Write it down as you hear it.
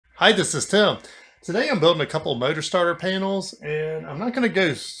Hi, this is Tim. Today I'm building a couple of motor starter panels, and I'm not going to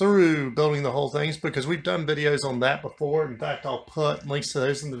go through building the whole things because we've done videos on that before. In fact, I'll put links to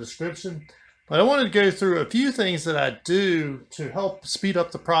those in the description. But I wanted to go through a few things that I do to help speed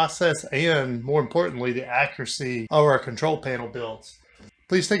up the process and, more importantly, the accuracy of our control panel builds.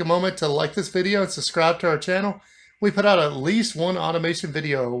 Please take a moment to like this video and subscribe to our channel. We put out at least one automation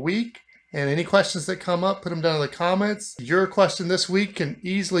video a week. And any questions that come up, put them down in the comments. Your question this week can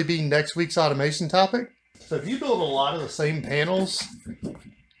easily be next week's automation topic. So if you build a lot of the same panels,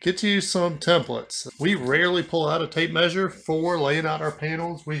 get you some templates. We rarely pull out a tape measure for laying out our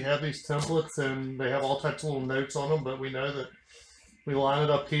panels. We have these templates and they have all types of little notes on them, but we know that we line it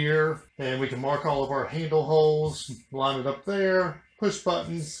up here and we can mark all of our handle holes, line it up there, push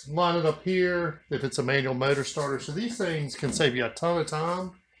buttons, line it up here if it's a manual motor starter. So these things can save you a ton of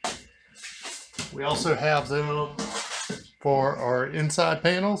time. We also have them for our inside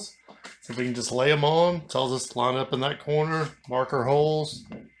panels. So we can just lay them on, tells us to line up in that corner, mark our holes,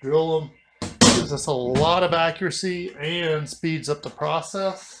 drill them. Gives us a lot of accuracy and speeds up the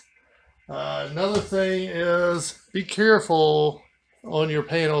process. Another thing is be careful on your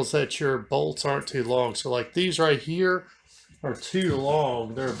panels that your bolts aren't too long. So like these right here are too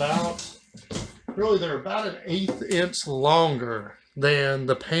long. They're about an 1/8 inch longer than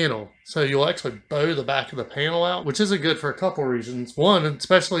the panel. So you'll actually bow the back of the panel out, which isn't good for a couple of reasons. One,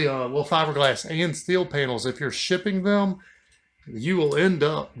 especially fiberglass and steel panels, if you're shipping them, you will end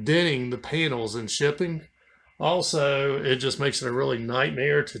up denting the panels in shipping. Also, it just makes it a really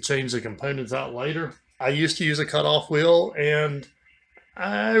nightmare to change the components out later. I used to use a cutoff wheel, and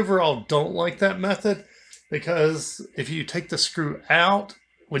I overall don't like that method because if you take the screw out,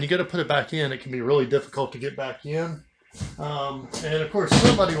 when you go to put it back in, it can be really difficult to get back in. And of course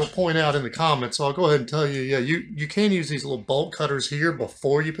somebody will point out in the comments, so I'll go ahead and tell you, yeah, you can use these little bolt cutters here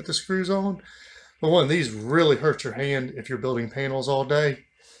before you put the screws on, but one of these really hurts your hand if you're building panels all day,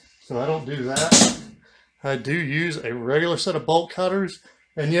 so I don't do that. I do use a regular set of bolt cutters,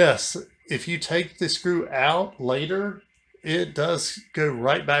 and yes, if you take the screw out later, it does go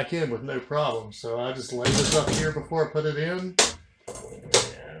right back in with no problem. So I just lay this up here before I put it in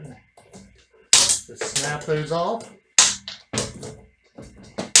and just snap those off.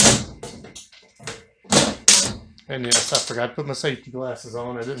 And yes, I forgot to put my safety glasses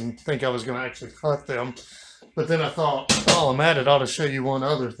on. I didn't think I was going to actually cut them. But then I thought, while I'm at it, I ought to show you one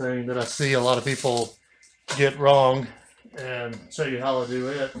other thing that I see a lot of people get wrong and show you how I do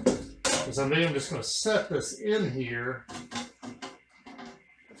it. Because I'm just going to set this in here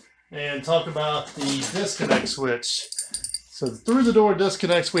and talk about the disconnect switch. So through the door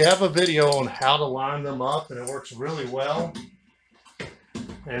disconnects, we have a video on how to line them up, and it works really well.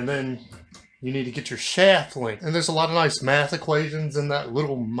 And then you need to get your shaft length. And there's a lot of nice math equations in that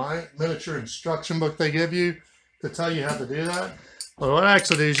little miniature instruction book they give you to tell you how to do that. But what I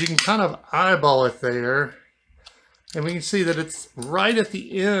actually do is you can kind of eyeball it there. And we can see that it's right at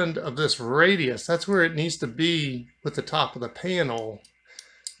the end of this radius. That's where it needs to be with the top of the panel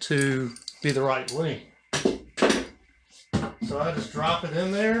to be the right length. So I just drop it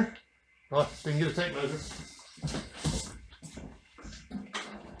in there. Oh, didn't get a tape measure.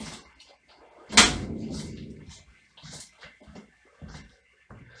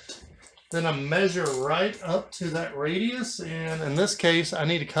 Then I measure right up to that radius, and in this case I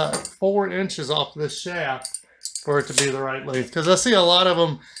need to cut 4 inches off this shaft for it to be the right length. Because I see a lot of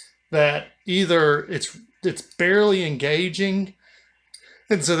them that either it's barely engaging,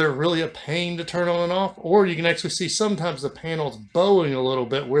 and so they're really a pain to turn on and off, or you can actually see sometimes the panel's bowing a little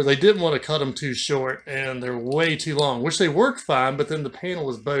bit where they didn't want to cut them too short and they're way too long, which they work fine, but then the panel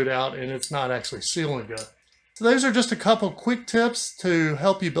is bowed out and it's not actually sealing good. So those are just a couple quick tips to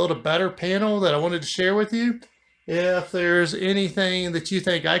help you build a better panel that I wanted to share with you. If there's anything that you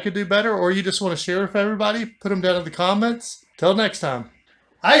think I could do better or you just want to share with everybody, put them down in the comments. Till next time.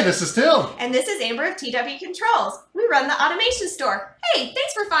 Hi, this is Tim. And this is Amber of TW Controls. We run the automation store. Hey,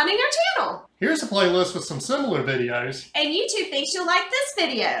 thanks for finding our channel. Here's a playlist with some similar videos. And YouTube thinks you'll like this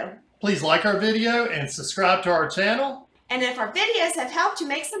video. Please like our video and subscribe to our channel. And if our videos have helped you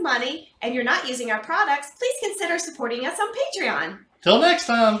make some money and you're not using our products, please consider supporting us on Patreon. Till next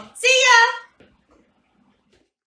time. See ya!